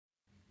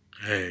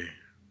Hey,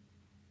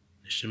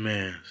 it's your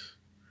man's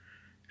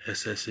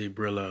SSC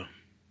Brillo.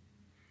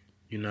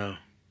 You know,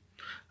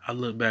 I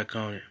look back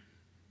on it.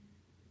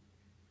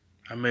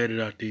 I made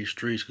it out these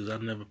streets because I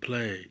never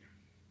played.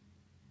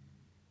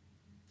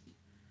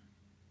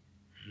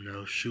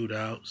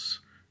 Shootouts,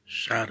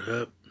 shot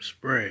up,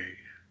 spray.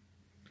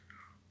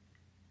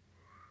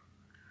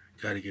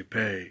 Gotta get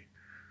paid.